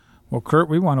Well, Kurt,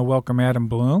 we want to welcome Adam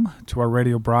Bloom to our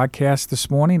radio broadcast this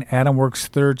morning. Adam works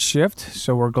third shift,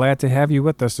 so we're glad to have you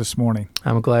with us this morning.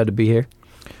 I'm glad to be here.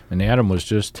 And Adam was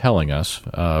just telling us,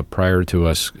 prior to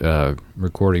us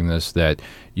recording this, that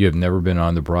you have never been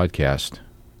on the broadcast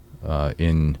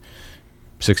in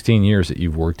 16 years that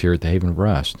you've worked here at the Haven of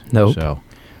Rest. Nope. So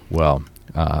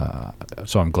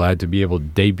I'm glad to be able to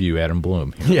debut Adam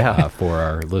Bloom for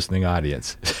our listening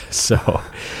audience. So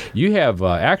you have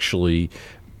actually,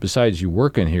 besides you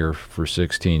working here for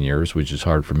 16 years, which is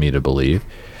hard for me to believe,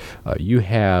 you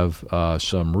have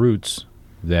some roots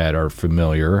that are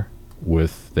familiar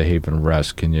with the Haven of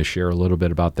Rest. Can you share a little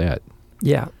bit about that?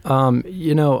 Yeah.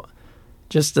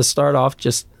 Just to start off,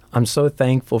 I'm so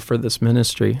thankful for this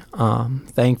ministry.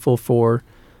 Thankful for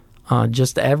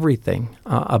just everything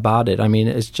about it. I mean,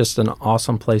 it's just an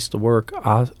awesome place to work,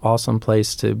 awesome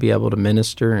place to be able to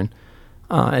minister, and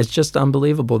it's just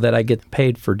unbelievable that I get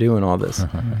paid for doing all this.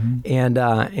 And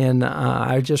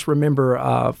I just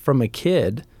remember from a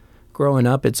kid growing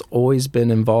up, it's always been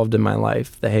involved in my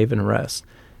life, the Haven of Rest.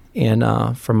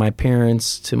 And from my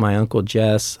parents to my Uncle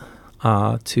Jess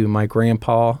to my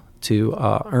grandpa to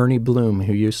Ernie Bloom,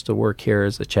 who used to work here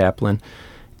as a chaplain.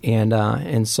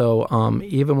 And so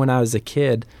even when I was a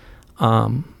kid,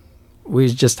 we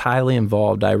was just highly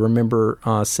involved. I remember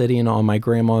sitting on my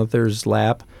grandmother's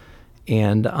lap,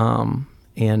 and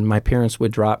my parents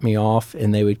would drop me off,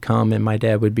 and they would come, and my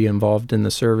dad would be involved in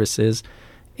the services,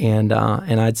 and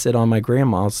I'd sit on my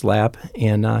grandma's lap,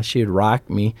 and she would rock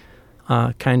me,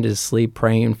 kind of sleep,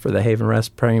 praying for the Haven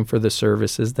Rest, praying for the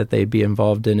services that they'd be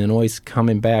involved in, and always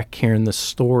coming back, hearing the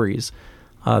stories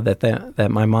that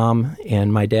my mom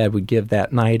and my dad would give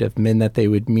that night of men that they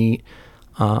would meet,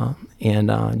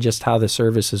 and just how the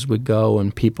services would go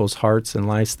and people's hearts and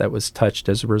lives that was touched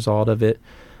as a result of it.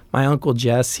 My Uncle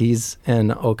Jess, he's in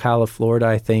Ocala, Florida,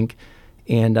 I think,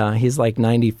 and he's like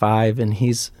 95, and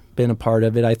he's been a part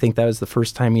of it. I think that was the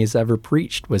first time he's ever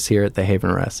preached was here at the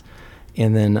Haven Rest.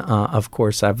 And then, of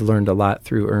course, I've learned a lot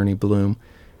through Ernie Bloom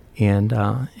and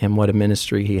what a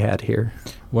ministry he had here.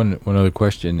 One other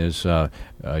question is,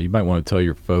 you might want to tell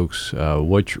your folks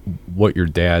what your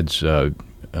dad's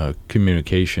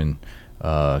communication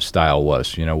style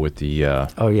was, with the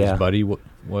his buddy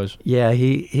was? Yeah,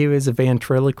 he was a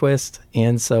ventriloquist,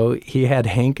 and so he had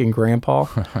Hank and Grandpa,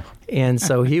 and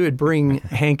so he would bring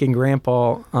Hank and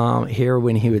Grandpa here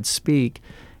when he would speak.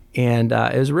 And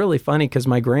it was really funny because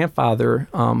my grandfather,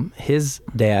 his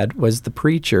dad was the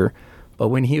preacher, but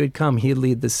when he would come, he'd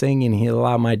lead the singing. He'd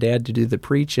allow my dad to do the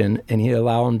preaching, and he'd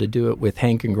allow him to do it with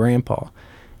Hank and Grandpa.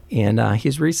 And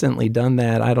he's recently done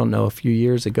that, I don't know, a few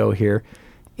years ago here,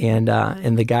 and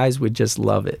the guys would just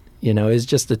love it. It's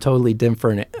just a totally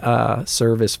different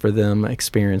service for them,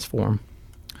 experience for them.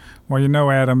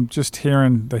 Well, Adam, just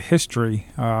hearing the history,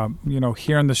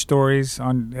 hearing the stories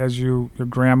as your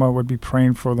grandma would be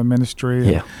praying for the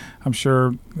ministry. Yeah. I'm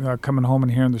sure coming home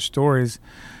and hearing the stories.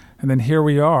 And then here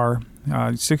we are,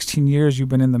 16 years you've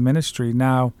been in the ministry.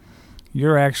 Now,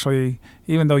 you're actually,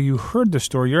 even though you heard the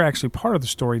story, you're actually part of the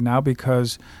story now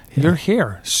because you're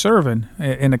here serving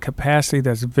in a capacity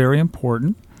that's very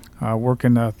important,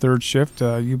 working a third shift.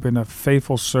 You've been a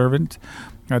faithful servant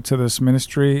to this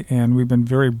ministry, and we've been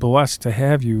very blessed to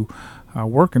have you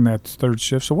working that third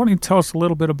shift. So why don't you tell us a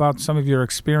little bit about some of your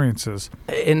experiences?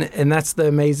 And that's the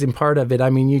amazing part of it. I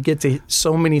mean, you get to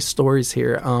so many stories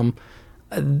here.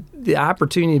 The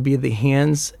opportunity to be the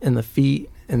hands and the feet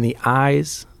and the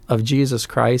eyes of Jesus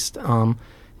Christ.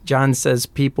 John says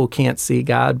people can't see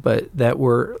God, but that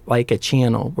we're like a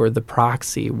channel. We're the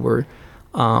proxy. We're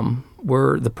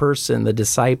the person, the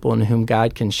disciple in whom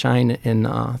God can shine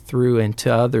through and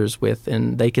to others with,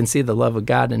 and they can see the love of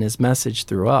God and His message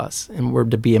through us, and we're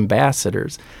to be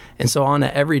ambassadors. And so on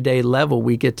an everyday level,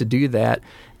 we get to do that,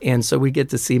 and so we get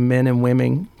to see men and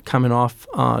women coming off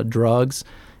drugs,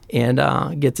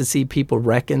 and get to see people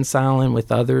reconciling with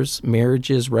others,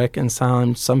 marriages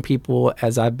reconciling. Some people,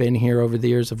 as I've been here over the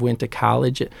years, have went to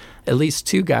college, at least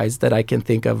two guys that I can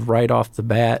think of right off the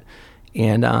bat.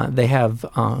 And they have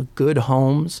good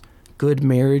homes, good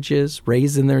marriages,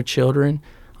 raising their children,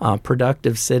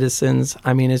 productive citizens.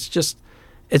 I mean, it's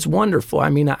wonderful. I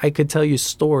mean, I could tell you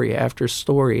story after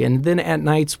story. And then at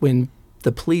nights when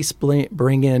the police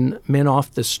bring in men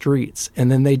off the streets,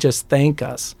 and then they just thank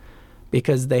us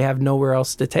because they have nowhere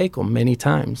else to take them many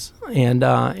times.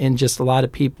 And just a lot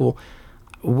of people,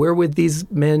 where would these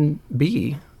men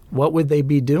be? What would they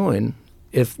be doing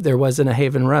if there wasn't a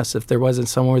Haven Rest, if there wasn't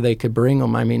somewhere they could bring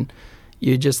them? I mean,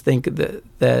 you just think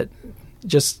that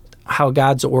just how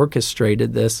God's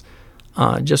orchestrated this,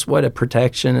 just what a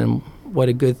protection and what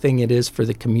a good thing it is for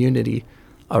the community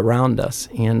around us.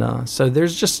 And so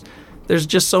there's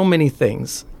just so many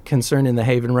things concerning the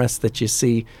Haven Rest that you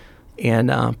see,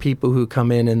 and people who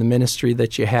come in the ministry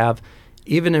that you have,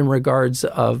 even in regards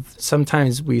of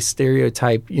sometimes we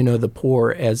stereotype, the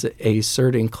poor as a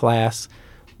certain class,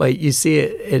 but you see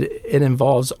it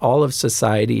involves all of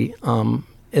society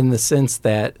in the sense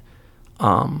that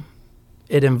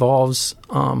it involves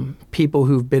people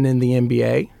who've been in the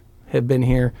NBA, have been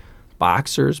here,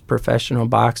 boxers, professional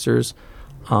boxers.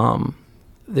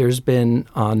 There's been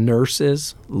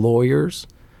nurses, lawyers,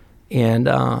 and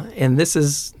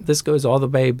this goes all the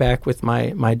way back with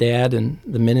my dad and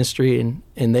the ministry,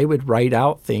 and they would write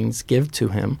out things, give to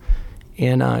him,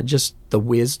 and just the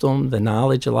wisdom, the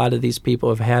knowledge a lot of these people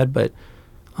have had, but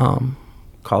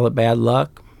call it bad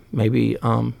luck, maybe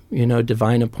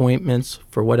divine appointments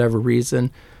for whatever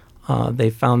reason. They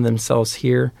found themselves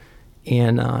here,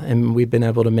 and we've been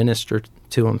able to minister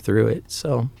to them through it.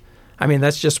 So, I mean,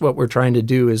 that's just what we're trying to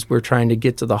do, is we're trying to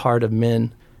get to the heart of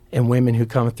men and women who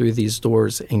come through these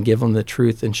doors and give them the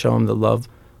truth and show them the love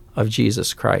of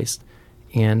Jesus Christ.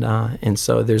 And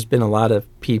so there's been a lot of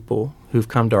people who've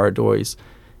come to our doors.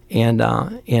 And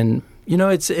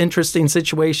it's interesting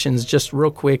situations. Just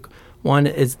real quick, one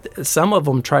is some of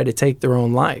them try to take their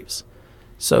own lives.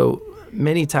 So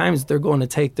many times they're going to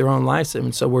take their own lives.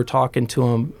 And so we're talking to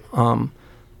them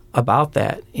about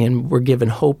that, and we're giving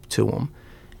hope to them.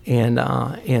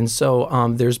 And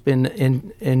so there's been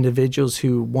individuals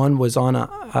who, one was on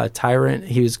a tyrant.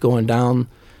 He was going down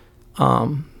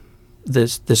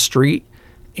the street,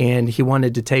 and he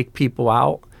wanted to take people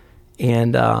out.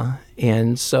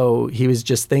 And so he was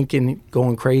just thinking,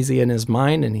 going crazy in his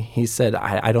mind, and he said,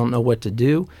 I don't know what to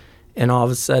do. And all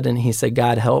of a sudden he said,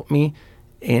 God help me.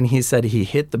 And he said he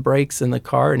hit the brakes in the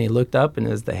car, and he looked up, and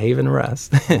it was the Haven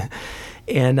Rest.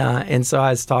 And so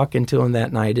I was talking to him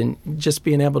that night, and just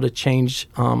being able to change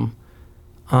how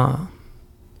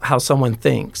someone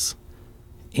thinks,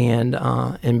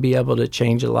 and be able to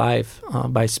change a life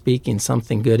by speaking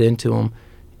something good into them,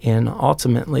 and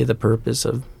ultimately the purpose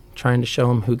of trying to show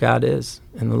them who God is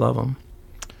and to love them.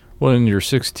 Well, in your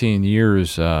 16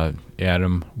 years,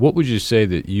 Adam, what would you say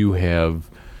that you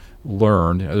have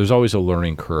learned? There's always a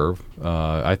learning curve.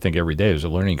 I think every day there's a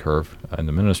learning curve in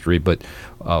the ministry, but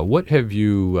what have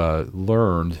you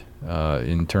learned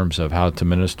in terms of how to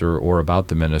minister or about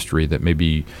the ministry that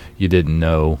maybe you didn't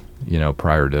know,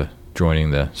 prior to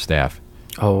joining the staff?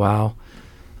 Oh, wow.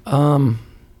 A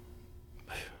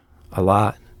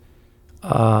lot.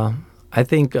 I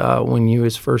think when you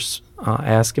was first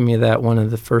asking me that, one of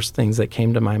the first things that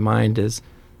came to my mind is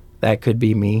that could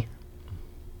be me.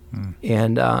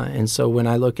 And so when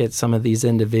I look at some of these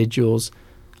individuals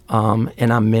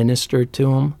and I'm ministered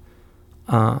to them,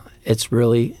 it's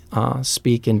really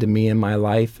speaking to me in my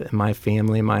life, and my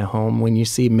family, and my home. When you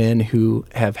see men who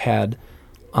have had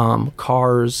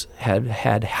cars,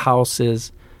 had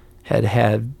houses,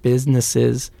 had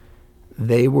businesses,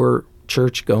 they were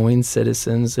church-going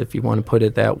citizens, if you want to put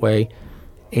it that way,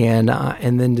 and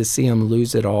then to see them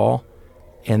lose it all,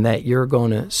 and that you're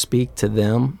going to speak to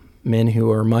them, men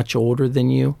who are much older than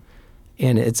you,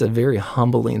 and it's a very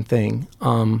humbling thing.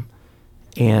 And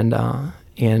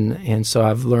so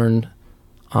I've learned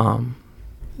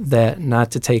that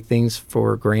not to take things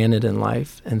for granted in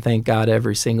life, and thank God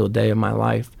every single day of my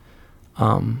life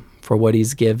for what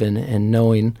He's given, and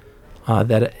knowing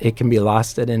that it can be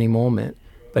lost at any moment,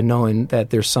 but knowing that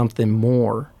there's something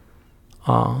more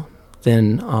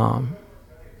than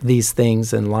these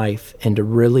things in life, and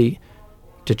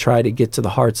to try to get to the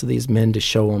hearts of these men, to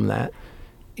show them that,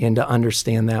 and to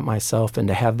understand that myself, and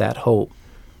to have that hope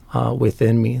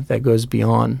within me that goes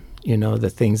beyond, the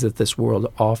things that this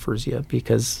world offers you.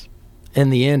 Because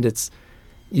in the end,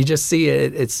 you just see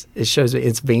it shows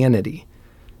it's vanity.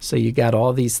 So you got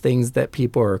all these things that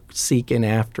people are seeking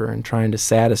after and trying to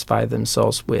satisfy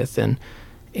themselves with, and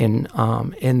in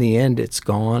the end, it's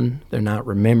gone. They're not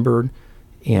remembered,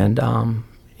 and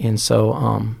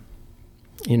so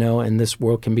and this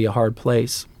world can be a hard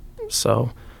place.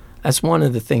 So that's one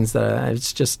of the things that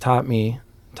it's just taught me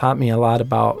a lot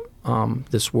about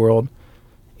this world,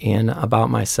 and about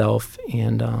myself,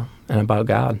 and about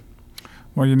God.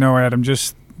 Well, Adam,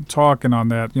 just talking on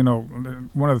that,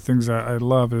 one of the things I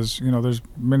love is, there's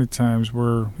many times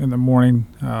where in the morning,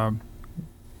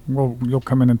 you'll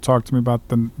come in and talk to me about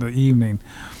the evening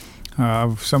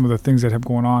of some of the things that have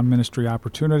gone on, ministry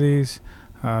opportunities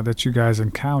that you guys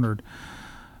encountered.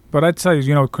 But I'd tell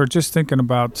you, Kurt, just thinking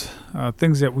about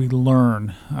things that we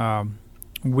learn,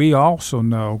 we also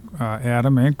know,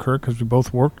 Adam and Kurt, because we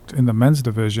both worked in the men's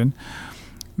division,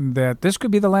 that this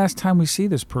could be the last time we see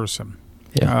this person.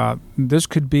 Yeah. This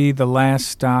could be the last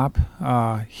stop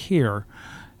here.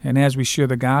 And as we share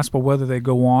the gospel, whether they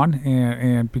go on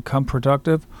and become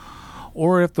productive,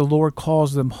 or if the Lord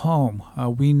calls them home,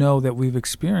 we know that we've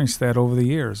experienced that over the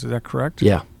years. Is that correct?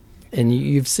 Yeah. And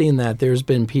you've seen that. There's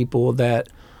been people that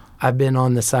I've been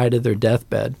on the side of their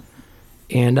deathbed.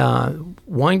 And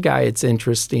one guy, it's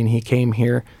interesting, he came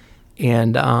here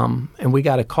and we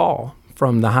got a call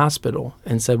from the hospital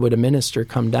and said, would a minister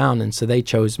come down? And so they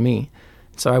chose me.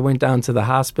 So I went down to the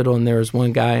hospital, and there was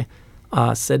one guy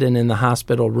sitting in the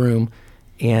hospital room,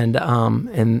 and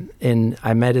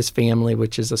I met his family,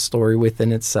 which is a story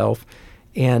within itself.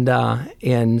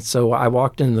 And so I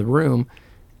walked into the room,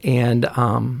 and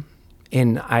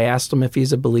I asked him if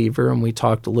he's a believer, and we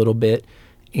talked a little bit,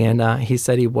 and he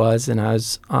said he was, and I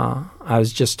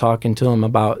was just talking to him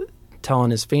about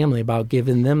telling his family about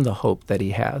giving them the hope that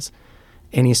he has,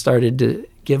 and he started to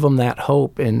give them that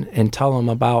hope and tell them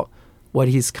about what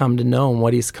he's come to know and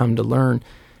what he's come to learn,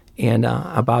 and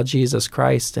about Jesus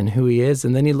Christ and who he is.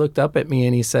 And then he looked up at me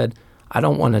and he said, I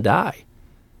don't want to die.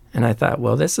 And I thought,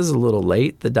 well, this is a little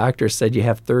late. The doctor said you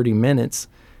have 30 minutes.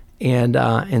 And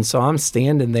so I'm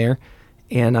standing there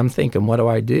and I'm thinking, what do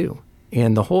I do?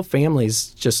 And the whole family's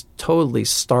just totally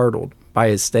startled by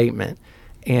his statement.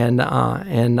 And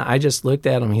I just looked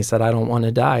at him. He said, I don't want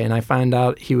to die. And I found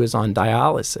out he was on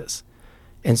dialysis.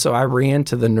 And so I ran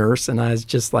to the nurse and I was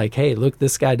just like, hey, look,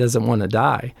 this guy doesn't want to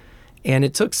die. And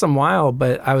it took some while,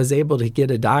 but I was able to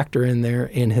get a doctor in there,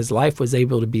 and his life was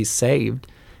able to be saved.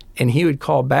 And he would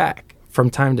call back from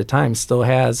time to time, still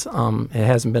has. It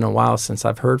hasn't been a while since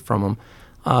I've heard from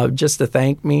him, just to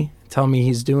thank me, tell me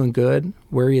he's doing good,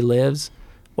 where he lives,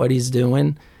 what he's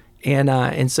doing.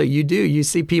 And so you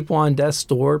see people on death's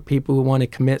door, people who want to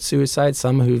commit suicide,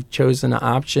 some who've chosen an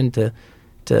option to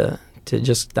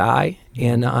just die,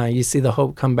 and you see the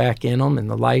hope come back in them and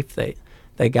the life that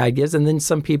God gives. And then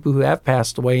some people who have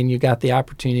passed away, and you got the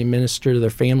opportunity to minister to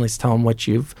their families, tell them what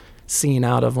you've seen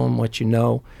out of them, what you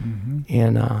know. Mm-hmm.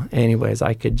 And anyways,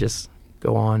 I could just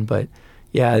go on, but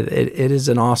yeah, it is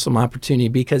an awesome opportunity,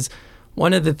 because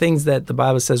one of the things that the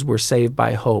Bible says, we're saved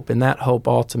by hope, and that hope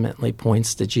ultimately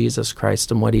points to Jesus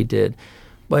Christ and what he did.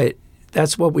 But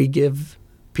that's what we give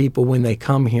people when they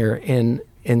come here,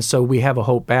 and so we have a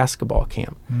Hope basketball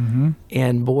camp. Mm-hmm.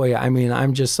 And boy, I mean,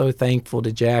 I'm just so thankful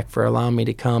to Jack for allowing me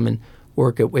to come and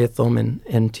work it with them,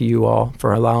 and to you all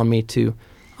for allowing me to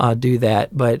do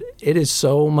that. But it is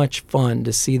so much fun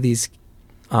to see these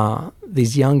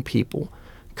young people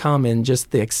come, and just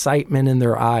the excitement in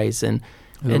their eyes. And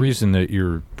the reason that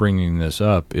you're bringing this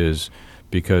up is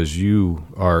because you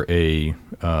are a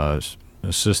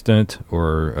assistant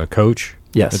or a coach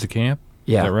at the camp.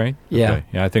 Yeah. Is that right? Yeah. Okay.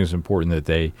 Yeah, I think it's important that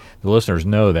the listeners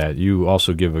know that you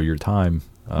also give of your time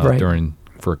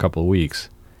for a couple of weeks.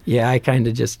 Yeah, I kind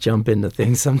of just jump into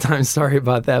things sometimes. Sorry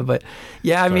about that. But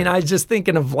yeah, I mean, I was just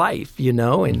thinking of life, and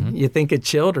mm-hmm. you think of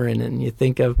children, and you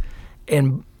think of,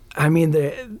 and I mean,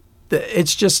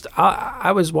 it's just,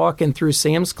 I was walking through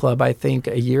Sam's Club, I think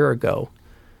a year ago,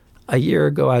 I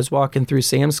was walking through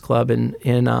Sam's Club,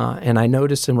 and I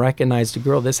noticed and recognized a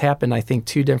girl. This happened, I think,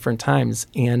 2 different times,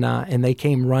 and they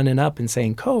came running up and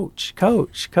saying, "Coach,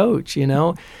 coach, coach,"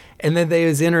 and then they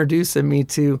was introducing me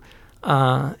to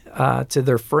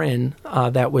their friend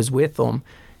that was with them,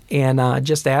 and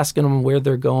just asking them where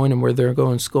they're going and where they're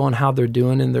going to school and how they're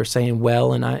doing, and they're saying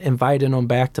well, and I invited them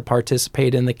back to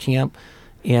participate in the camp,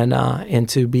 and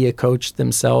to be a coach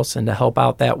themselves and to help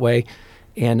out that way.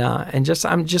 And just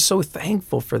I'm just so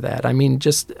thankful for that. I mean,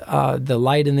 just the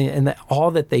light and all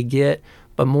that they get,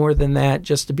 but more than that,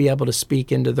 just to be able to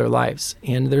speak into their lives.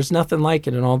 And there's nothing like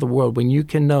it in all the world when you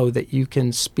can know that you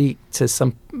can speak to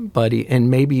somebody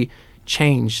and maybe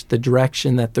change the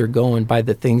direction that they're going by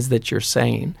the things that you're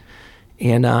saying.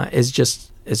 And it's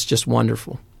just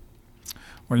wonderful.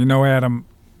 Well, Adam,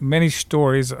 many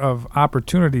stories of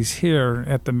opportunities here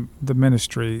at the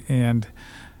ministry, and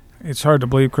it's hard to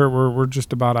believe, Kurt, we're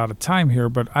just about out of time here,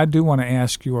 but I do want to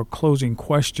ask you a closing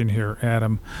question here,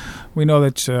 Adam. We know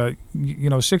that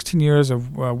 16 years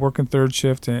of working third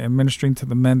shift and ministering to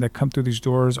the men that come through these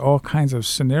doors, all kinds of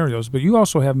scenarios, but you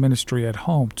also have ministry at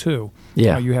home too.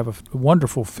 Yeah. You have a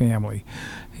wonderful family,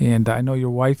 and I know your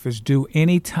wife is due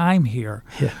any time here.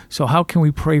 Yeah. So how can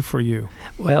we pray for you?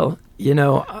 Well,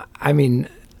 I mean,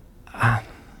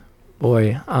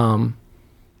 boy,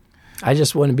 I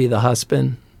just want to be the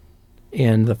husband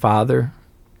and the father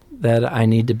that I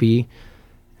need to be,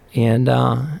 and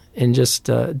just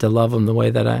to love them the way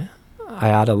that I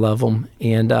ought to love them,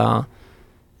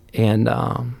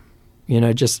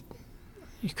 just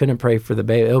you couldn't pray for the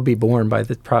baby. It'll be born by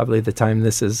probably the time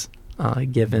this is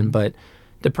given, but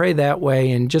pray that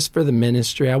way. And just for the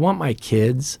ministry, I want my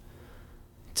kids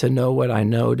to know what I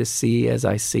know, to see as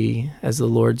I see, as the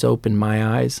Lord's opened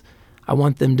my eyes. I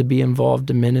want them to be involved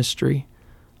in ministry.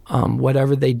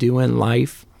 Whatever they do in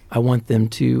life, I want them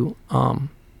to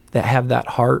that have that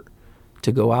heart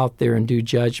to go out there and do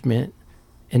judgment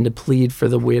and to plead for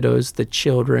the widows, the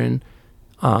children,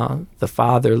 the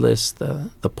fatherless,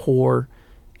 the poor,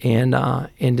 and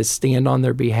to stand on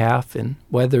their behalf, and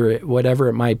whatever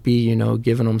it might be,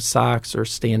 giving them socks or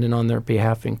standing on their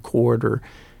behalf in court, or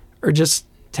just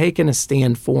taking a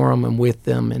stand for them and with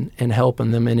them and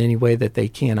helping them in any way that they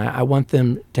can. I want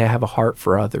them to have a heart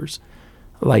for others,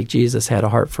 like Jesus had a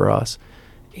heart for us,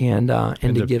 and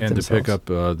to give themselves. To pick up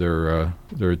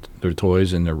their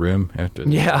toys in their room after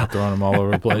throwing them all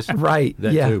over the place. Right.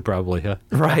 That too, probably. Huh?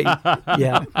 Right.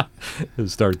 Yeah.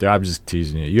 Start there. I'm just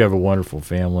teasing you. You have a wonderful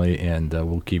family, and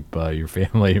we'll keep your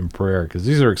family in prayer, because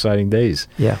these are exciting days.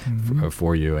 Yeah.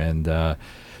 For you. And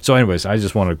so, anyways, I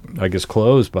just want to,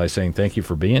 close by saying thank you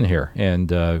for being here,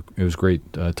 and it was great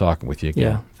talking with you again.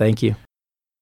 Yeah. Thank you.